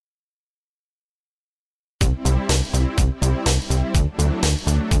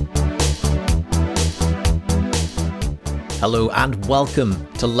Hello and welcome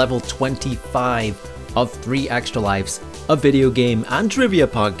to level 25 of 3 Extra Lives, a video game and trivia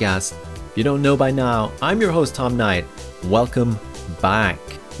podcast. If you don't know by now, I'm your host Tom Knight. Welcome back.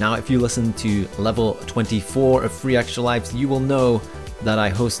 Now, if you listen to level 24 of 3 Extra Lives, you will know that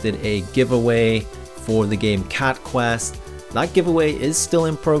I hosted a giveaway for the game Cat Quest. That giveaway is still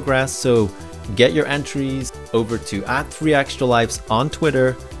in progress, so get your entries over to @3extralives on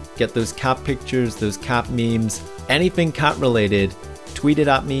Twitter. Get those cat pictures, those cat memes, anything cat related, tweet it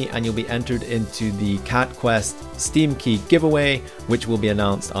at me and you'll be entered into the Cat Quest Steam Key giveaway, which will be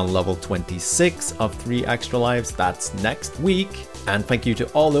announced on level 26 of 3 Extra Lives. That's next week. And thank you to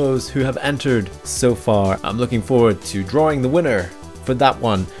all those who have entered so far. I'm looking forward to drawing the winner for that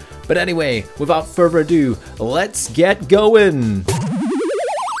one. But anyway, without further ado, let's get going.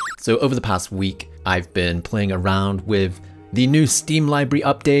 So over the past week, I've been playing around with the new Steam library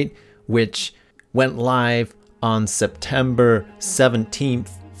update, which went live on September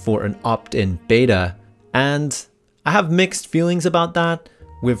 17th for an opt-in beta. And I have mixed feelings about that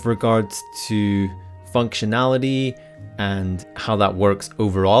with regards to functionality and how that works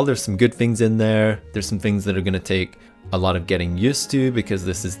overall. There's some good things in there. There's some things that are going to take a lot of getting used to because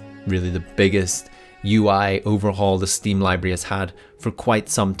this is really the biggest UI overhaul the Steam library has had for quite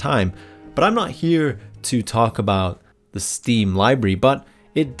some time. But I'm not here to talk about the Steam library, but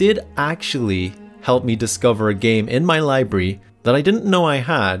it did actually help me discover a game in my library that I didn't know I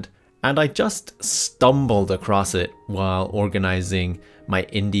had, and I just stumbled across it while organizing my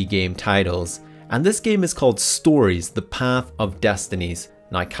indie game titles. And this game is called Stories, The Path of Destinies.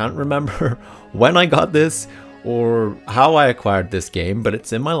 Now, I can't remember when I got this or how I acquired this game, but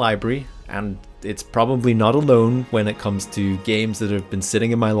it's in my library, and it's probably not alone when it comes to games that have been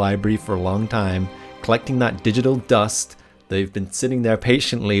sitting in my library for a long time, collecting that digital dust. They've been sitting there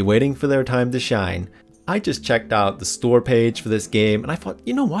patiently waiting for their time to shine. I just checked out the store page for this game and I thought,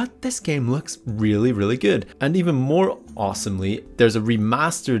 you know what? This game looks really, really good. And even more awesomely, there's a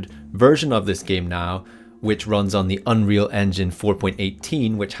remastered version of this game now, which runs on the Unreal Engine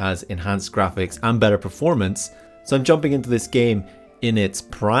 4.18, which has enhanced graphics and better performance. So I'm jumping into this game in its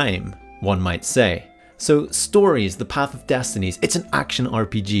prime, one might say. So Stories, The Path of Destinies, it's an action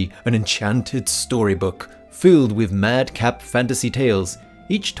RPG, an enchanted storybook filled with madcap fantasy tales,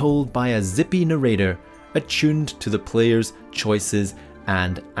 each told by a zippy narrator attuned to the player's choices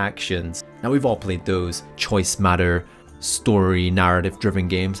and actions. Now, we've all played those choice matter, story, narrative-driven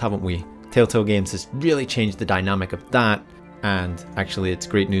games, haven't we? Telltale Games has really changed the dynamic of that, and actually it's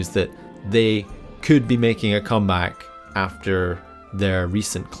great news that they could be making a comeback after their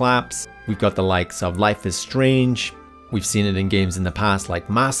recent collapse. We've got the likes of Life is Strange. We've seen it in games in the past like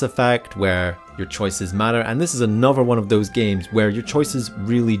Mass Effect, where your choices matter. And this is another one of those games where your choices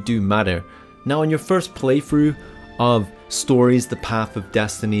really do matter. Now, on your first playthrough of Stories, The Path of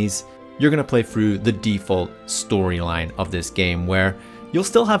Destinies, you're going to play through the default storyline of this game, where you'll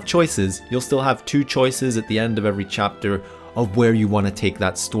still have choices. You'll still have 2 choices at the end of every chapter of where you want to take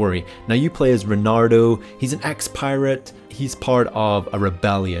that story. Now, you play as Renardo. He's an ex-pirate. He's part of a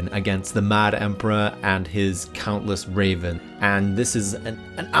rebellion against the Mad Emperor and his countless raven. And this is an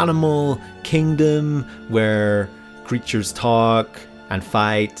animal kingdom where creatures talk and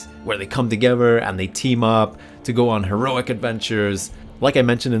fight, where they come together and they team up to go on heroic adventures. Like I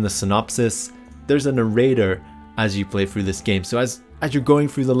mentioned in the synopsis, there's a narrator as you play through this game. So as you're going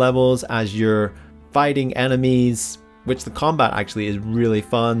through the levels, as you're fighting enemies, which the combat actually is really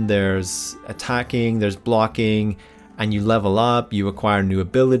fun. There's attacking, there's blocking, and you level up, you acquire new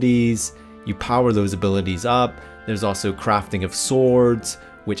abilities, you power those abilities up. There's also crafting of swords,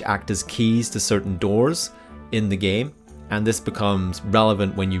 which act as keys to certain doors in the game. And this becomes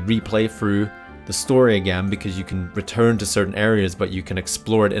relevant when you replay through the story again, because you can return to certain areas, but you can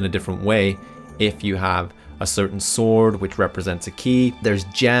explore it in a different way if you have a certain sword, which represents a key. There's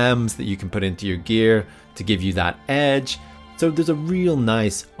gems that you can put into your gear to give you that edge. So there's a real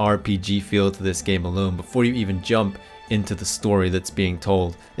nice RPG feel to this game alone before you even jump into the story that's being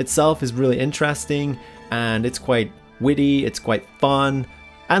told. Itself is really interesting, and it's quite witty, it's quite fun,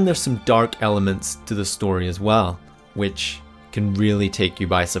 and there's some dark elements to the story as well, which can really take you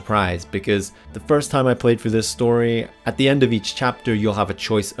by surprise, because the first time I played through this story, at the end of each chapter you'll have a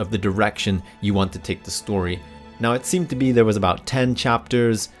choice of the direction you want to take the story. Now, it seemed to be there was about 10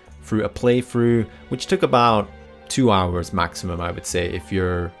 chapters through a playthrough, which took about 2 hours maximum, I would say. If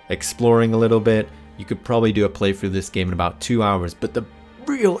you're exploring a little bit, you could probably do a playthrough of this game in about 2 hours. But the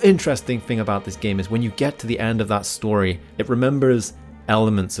real interesting thing about this game is when you get to the end of that story, it remembers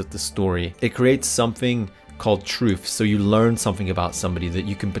elements of the story. It creates something called truth. So you learn something about somebody that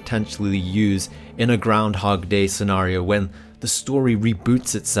you can potentially use in a Groundhog Day scenario when the story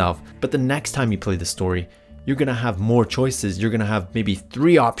reboots itself. But the next time you play the story, you're going to have more choices. You're going to have maybe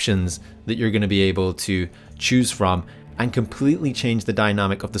 3 options that you're going to be able to choose from, and completely change the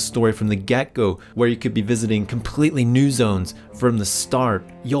dynamic of the story from the get-go, where you could be visiting completely new zones from the start.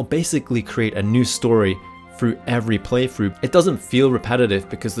 You'll basically create a new story through every playthrough. It doesn't feel repetitive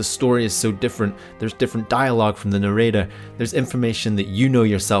because the story is so different. There's different dialogue from the narrator. There's information that you know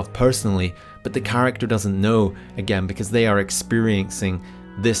yourself personally, but the character doesn't know, again, because they are experiencing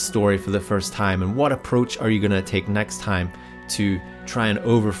this story for the first time. And what approach are you going to take next time to try and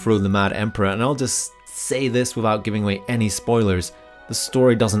overthrow the Mad Emperor? And I'll just say this without giving away any spoilers: the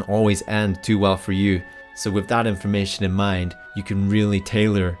story doesn't always end too well for you. So with that information in mind, you can really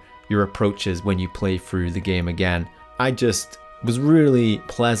tailor your approaches when you play through the game again. I just was really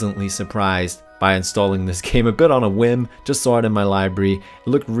pleasantly surprised by installing this game a bit on a whim. Just saw it in my library. It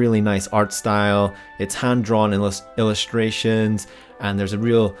looked really nice art style. It's hand-drawn illustrations, and there's a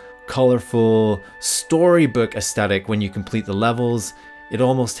real colorful storybook aesthetic when you complete the levels. It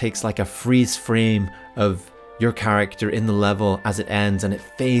almost takes like a freeze frame of your character in the level as it ends, and it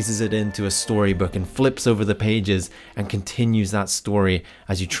phases it into a storybook and flips over the pages and continues that story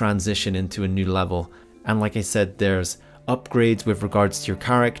as you transition into a new level. And like I said, there's upgrades with regards to your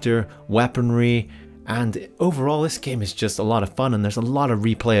character, weaponry, and overall this game is just a lot of fun, and there's a lot of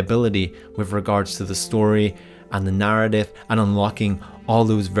replayability with regards to the story and the narrative and unlocking all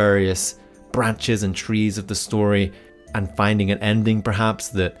those various branches and trees of the story and finding an ending perhaps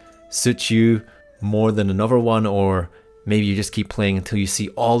that suits you more than another one, or maybe you just keep playing until you see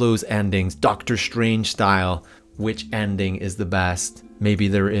all those endings, Doctor Strange style. Which ending is the best? Maybe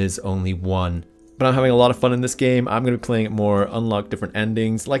there is only one. But I'm having a lot of fun in this game. I'm going to be playing it more, unlock different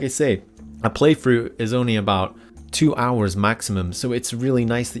endings. Like I say, a playthrough is only about 2 hours maximum, so it's really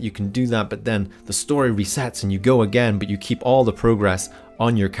nice that you can do that, but then the story resets and you go again, but you keep all the progress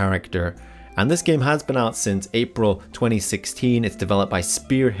on your character. And this game has been out since April 2016. It's developed by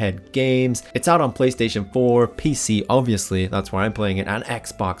Spearhead Games. It's out on PlayStation 4, PC obviously, that's where I'm playing it, and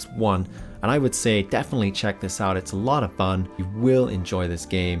Xbox One. And I would say definitely check this out. It's a lot of fun. You will enjoy this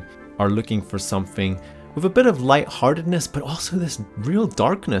game. Are looking for something with a bit of lightheartedness, but also this real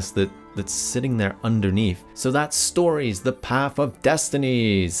darkness that's sitting there underneath. So that's Stories, the Path of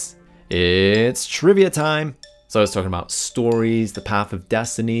Destinies. It's trivia time. So I was talking about Stories, the Path of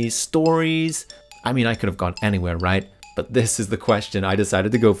Destinies, stories. I mean, I could have gone anywhere, right? But this is the question I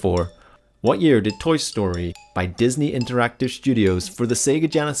decided to go for. What year did Toy Story by Disney Interactive Studios for the Sega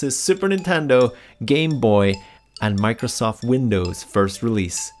Genesis, Super Nintendo, Game Boy, and Microsoft Windows first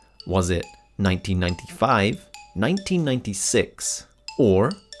release? Was it 1995, 1996, or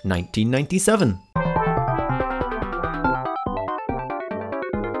 1997?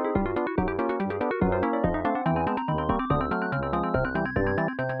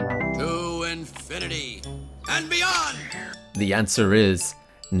 Infinity and beyond. The answer is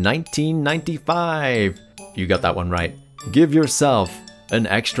 1995. You got that one right. Give yourself an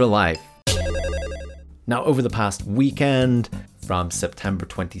extra life. Now, over the past weekend, from September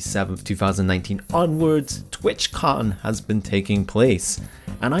 27th, 2019 onwards, TwitchCon has been taking place.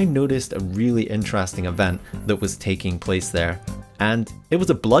 And I noticed a really interesting event that was taking place there. And it was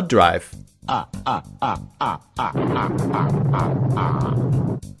a blood drive.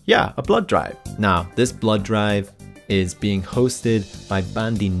 Yeah, a blood drive. Now, this blood drive is being hosted by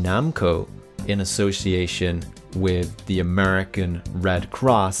Bandai Namco in association with the American Red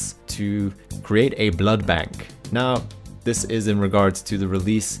Cross to create a blood bank. Now, this is in regards to the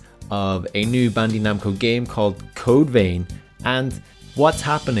release of a new Bandai Namco game called Code Vein. And what's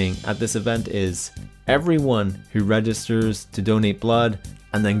happening at this event is everyone who registers to donate blood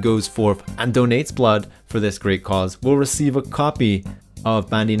and then goes forth and donates blood for this great cause will receive a copy of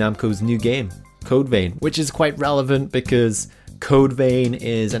Bandai Namco's new game, Code Vein, which is quite relevant because Code Vein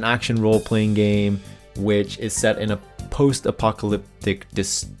is an action role-playing game which is set in a post-apocalyptic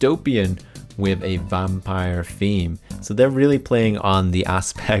dystopian with a vampire theme. So they're really playing on the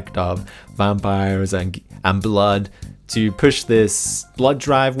aspect of vampires and blood to push this blood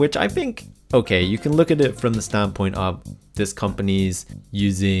drive, which I think, okay, you can look at it from the standpoint of this company's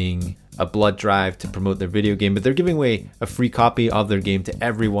using a blood drive to promote their video game, but they're giving away a free copy of their game to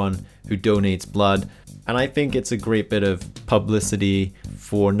everyone who donates blood. And I think it's a great bit of publicity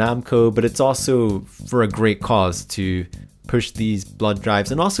for Namco, but it's also for a great cause to push these blood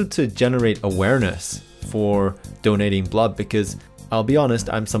drives and also to generate awareness for donating blood, because I'll be honest,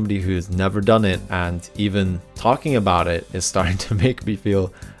 I'm somebody who's never done it, and even talking about it is starting to make me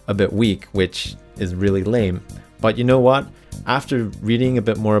feel a bit weak, which is really lame. But you know what? After reading a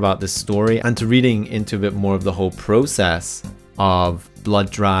bit more about this story and to reading into a bit more of the whole process of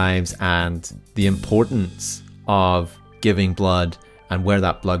blood drives and the importance of giving blood and where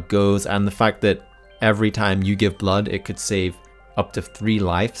that blood goes, and the fact that every time you give blood, it could save up to 3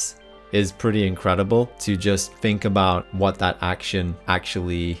 lives, is pretty incredible to just think about what that action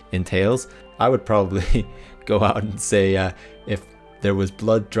actually entails. I would probably go out and say if there was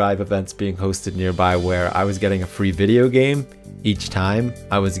blood drive events being hosted nearby where I was getting a free video game each time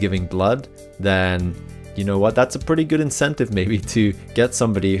I was giving blood, then you know what, that's a pretty good incentive maybe to get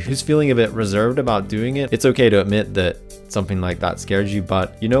somebody who's feeling a bit reserved about doing it. It's okay to admit that something like that scares you,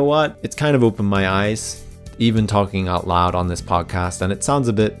 but you know what, it's kind of opened my eyes even talking out loud on this podcast, and it sounds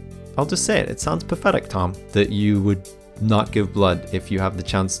a bit, I'll just say it sounds pathetic, Tom, that you would not give blood if you have the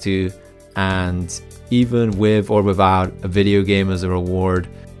chance to, and even with or without a video game as a reward.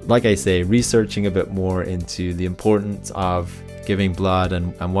 Like I say, researching a bit more into the importance of giving blood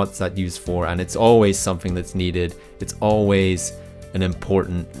and what's that used for, and it's always something that's needed. It's always an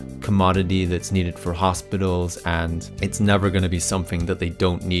important commodity that's needed for hospitals, and it's never going to be something that they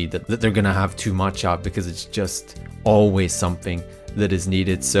don't need, that they're going to have too much of, because it's just always something that is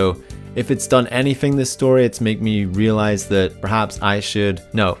needed. So if it's done anything, this story, it's made me realize that perhaps I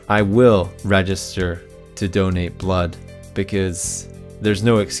will register to donate blood, because there's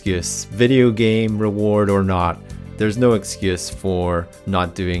no excuse, video game reward or not, there's no excuse for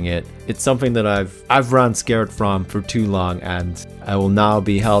not doing it. It's something that I've ran scared from for too long, and I will now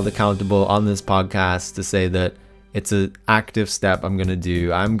be held accountable on this podcast to say that it's an active step I'm going to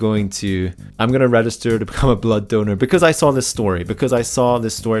do. I'm going to register to become a blood donor because I saw this story from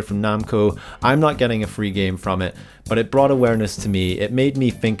Namco. I'm not getting a free game from it, but it brought awareness to me. It made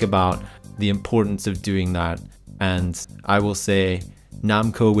me think about the importance of doing that. And I will say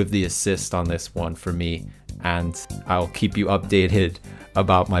Namco with the assist on this one for me. And I'll keep you updated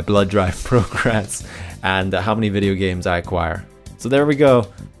about my blood drive progress and how many video games I acquire. So there we go.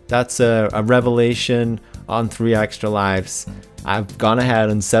 That's a revelation on 3 Extra Lives. I've gone ahead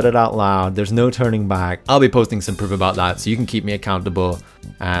and said it out loud. There's no turning back. I'll be posting some proof about that so you can keep me accountable.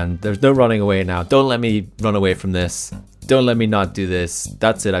 And there's no running away now. Don't let me run away from this. Don't let me not do this.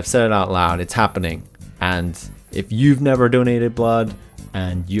 That's it. I've said it out loud. It's happening. And if you've never donated blood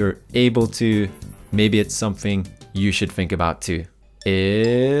and you're able to, maybe it's something you should think about too.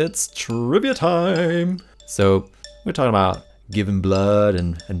 It's trivia time. So we're talking about giving blood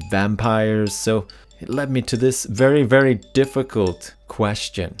and vampires. So it led me to this very, very difficult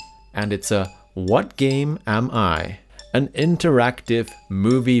question. And it's what game am I? An interactive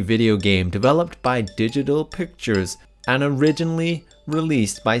movie video game developed by Digital Pictures and originally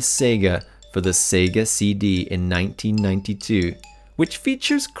released by Sega for the Sega CD in 1992, which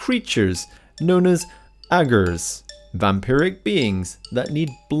features creatures known as Aggers, vampiric beings that need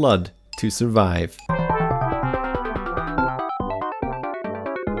blood to survive.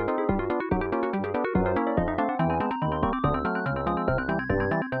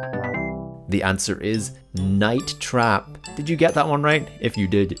 The answer is Night Trap. Did you get that one right? If you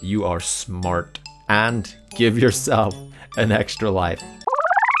did, you are smart. And give yourself an extra life.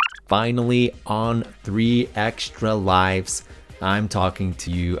 Finally, on 3 Extra Lives, I'm talking to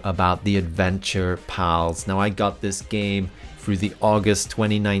you about the Adventure Pals. Now, I got this game through the August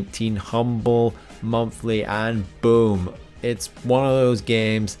 2019 Humble Monthly, and boom, it's one of those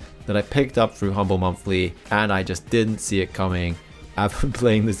games that I picked up through Humble Monthly, and I just didn't see it coming. I've been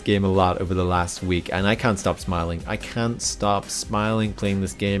playing this game a lot over the last week, and I can't stop smiling. I can't stop smiling playing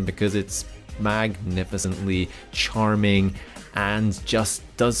this game because it's magnificently charming and just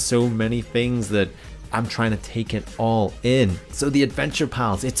does so many things that I'm trying to take it all in. So the Adventure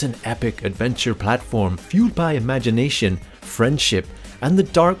Pals, it's an epic adventure platform fueled by imagination, friendship, and the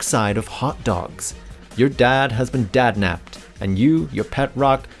dark side of hot dogs. Your dad has been dadnapped, and you, your pet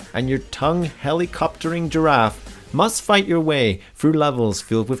rock, and your tongue helicoptering giraffe must fight your way through levels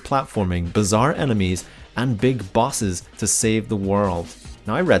filled with platforming, bizarre enemies, and big bosses to save the world.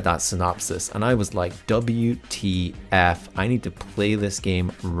 Now, I read that synopsis and I was like, WTF, I need to play this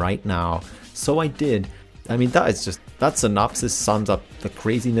game right now. So I did. I mean, that synopsis sums up the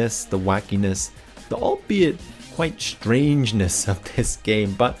craziness, the wackiness, the albeit quite strangeness of this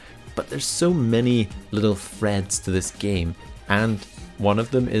game, but there's so many little threads to this game, and one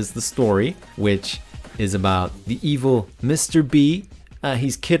of them is the story, which is about the evil Mr. B.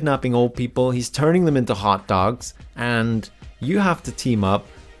 He's kidnapping old people, he's turning them into hot dogs, and you have to team up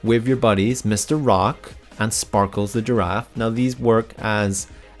with your buddies, Mr. Rock and Sparkles the giraffe. Now, these work as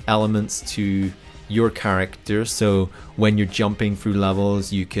elements to your character. So when you're jumping through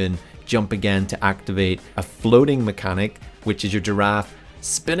levels, you can jump again to activate a floating mechanic, which is your giraffe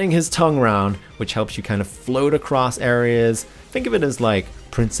spinning his tongue around, which helps you kind of float across areas. Think of it as like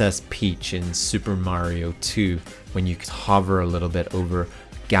Princess Peach in Super Mario 2, when you can hover a little bit over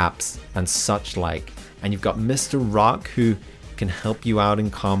gaps and such like. And you've got Mr. Rock, who can help you out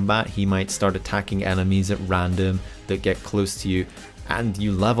in combat. He might start attacking enemies at random that get close to you, and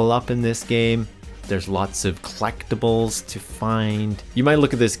you level up in this game. There's lots of collectibles to find. You might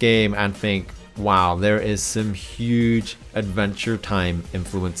look at this game and think, wow, there is some huge Adventure Time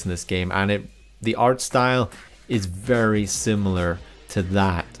influence in this game, and the art style is very similar to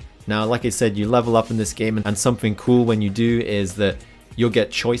that. Now, like I said, you level up in this game, and something cool when you do is that you'll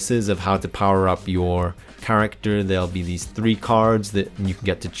get choices of how to power up your character. There'll be these 3 cards that you can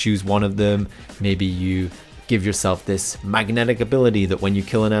get to choose one of them. Maybe you give yourself this magnetic ability that when you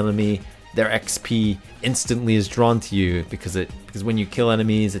kill an enemy, their XP instantly is drawn to you, because when you kill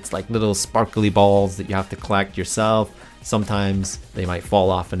enemies, it's like little sparkly balls that you have to collect yourself. Sometimes they might fall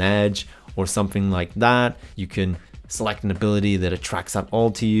off an edge or something like that. You can select an ability that attracts that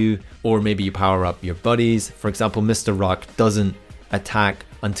all to you, or maybe you power up your buddies. For example, Mr. Rock doesn't attack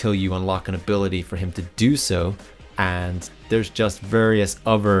until you unlock an ability for him to do so, and there's just various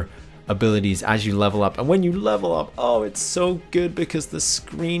other abilities as you level up. And when you level up, oh, it's so good, because the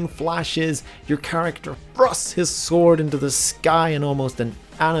screen flashes, your character thrusts his sword into the sky in almost an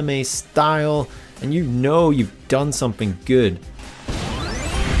anime style, and you know you've done something good.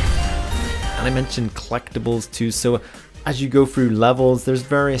 And I mentioned collectibles too, so as you go through levels, there's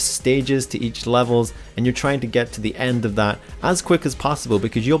various stages to each levels, and you're trying to get to the end of that as quick as possible,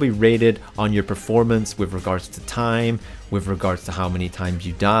 because you'll be rated on your performance with regards to time, with regards to how many times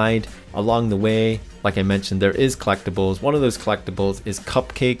you died. Along the way, like I mentioned, there is collectibles. One of those collectibles is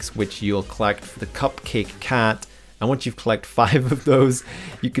cupcakes, which you'll collect for the Cupcake Cat. And once you've collected 5 of those,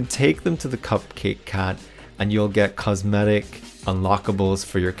 you can take them to the Cupcake Cat, and you'll get cosmetic unlockables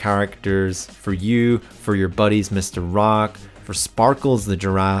for your characters, for you, for your buddies, Mr. Rock, for Sparkles the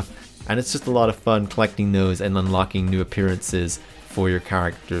giraffe, and it's just a lot of fun collecting those and unlocking new appearances for your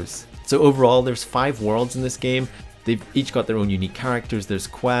characters. So overall, there's 5 worlds in this game. They've each got their own unique characters. There's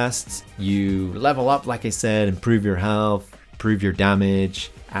quests, you level up, like I said, improve your health, improve your damage,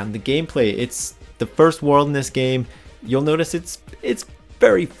 and the gameplay, it's the first world in this game. You'll notice it's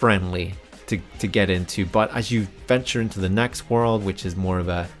very friendly to get into, but as you venture into the next world, which is more of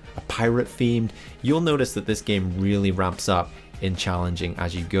a pirate themed, you'll notice that this game really ramps up in challenging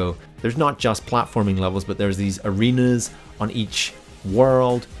as you go. There's not just platforming levels, but there's these arenas on each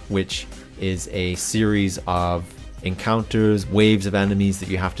world, which is a series of encounters, waves of enemies that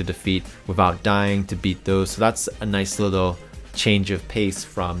you have to defeat without dying to beat those. So that's a nice little change of pace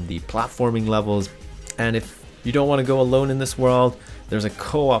from the platforming levels. And if you don't want to go alone in this world, there's a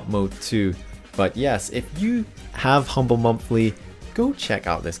co-op mode too. But yes, if you have Humble Monthly, go check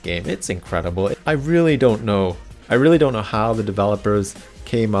out this game. It's incredible. I really don't know how the developers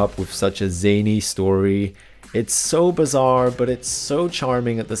came up with such a zany story. It's so bizarre, but it's so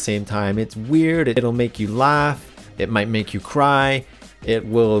charming at the same time. It's weird. It'll make you laugh. It might make you cry. It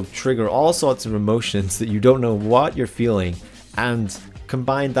will trigger all sorts of emotions that you don't know what you're feeling. And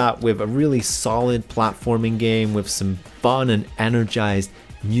combine that with a really solid platforming game with some fun and energized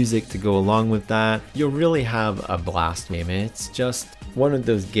music to go along with that, you'll really have a blast, man. It's just one of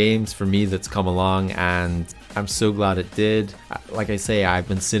those games for me that's come along, and I'm so glad it did. Like I say, I've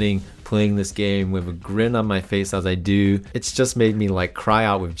been sitting playing this game with a grin on my face as I do. It's just made me like cry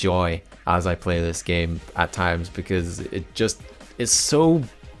out with joy as I play this game at times, because it just is so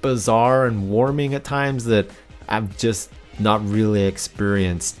bizarre and warming at times that I've just not really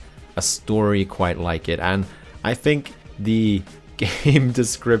experienced a story quite like it. And I think the game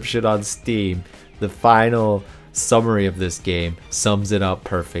description on Steam, the final summary of this game, sums it up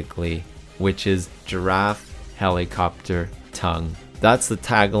perfectly, which is giraffe, helicopter, tongue. That's the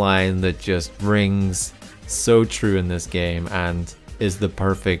tagline that just rings so true in this game and is the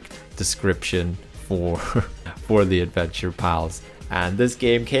perfect description for the Adventure Pals. And this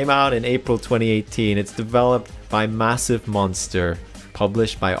game came out in April 2018. It's developed by Massive Monster,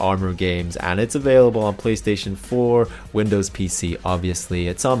 published by Armor Games, and it's available on PlayStation 4, Windows PC, obviously.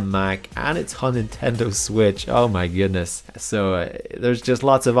 It's on Mac, and it's on Nintendo Switch. Oh my goodness. So there's just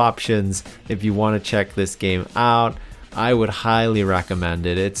lots of options if you want to check this game out. I would highly recommend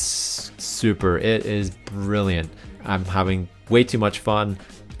it. It's super. It is brilliant. I'm having way too much fun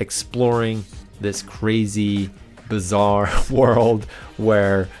exploring this crazy, bizarre world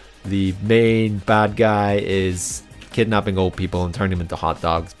where the main bad guy is kidnapping old people and turning them into hot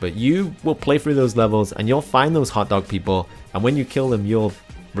dogs. But you will play through those levels and you'll find those hot dog people, and when you kill them, you'll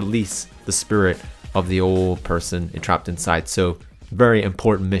release the spirit of the old person entrapped inside. So very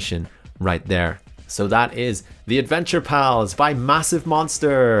important mission right there. So that is The Adventure Pals by Massive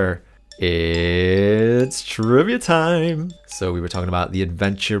Monster. It's trivia time. So we were talking about The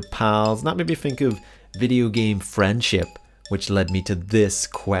Adventure Pals. That made me think of video game friendship, which led me to this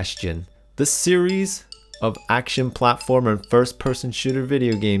question. The series of action platformer and first-person shooter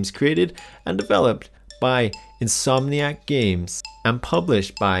video games created and developed by Insomniac Games and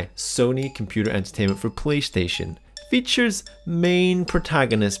published by Sony Computer Entertainment for PlayStation features main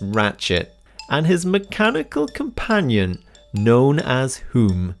protagonist Ratchet and his mechanical companion known as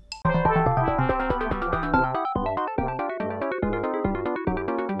whom?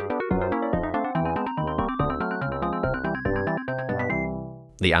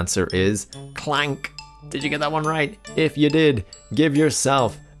 The answer is Clank. Did you get that one right? If you did, give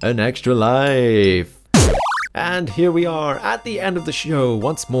yourself an extra life. And here we are at the end of the show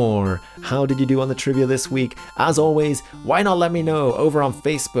once more. How did you do on the trivia this week? As always, why not let me know over on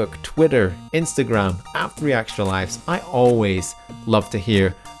Facebook, Twitter, Instagram, at 3 Extra Lives. I always love to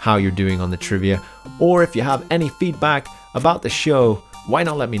hear how you're doing on the trivia. Or if you have any feedback about the show, why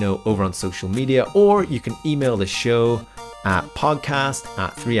not let me know over on social media? Or you can email the show at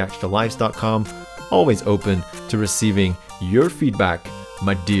podcast@3extralives.com. Always open to receiving your feedback,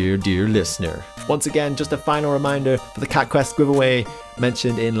 my dear listener. Once again, just a final reminder for the Cat Quest giveaway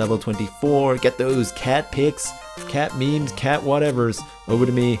mentioned in level 24. Get those cat pics, cat memes, cat whatevers over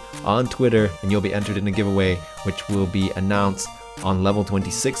to me on Twitter, and you'll be entered in a giveaway, which will be announced on level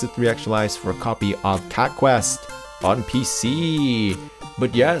 26 of 3 Extra Lives for a copy of Cat Quest on PC.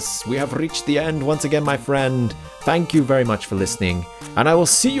 But yes, we have reached the end once again, my friend. Thank you very much for listening, and I will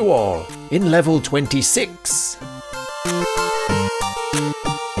see you all in level 26.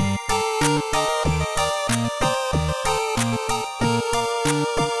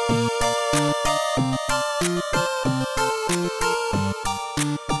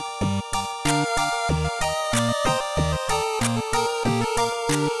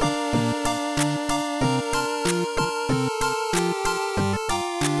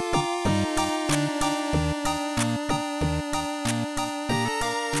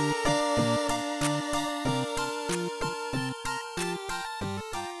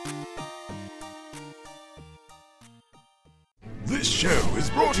 This show is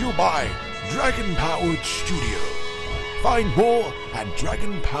brought to you by Dragon Powered Studio. Find more at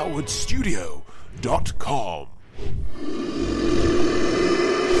dragonpoweredstudio.com.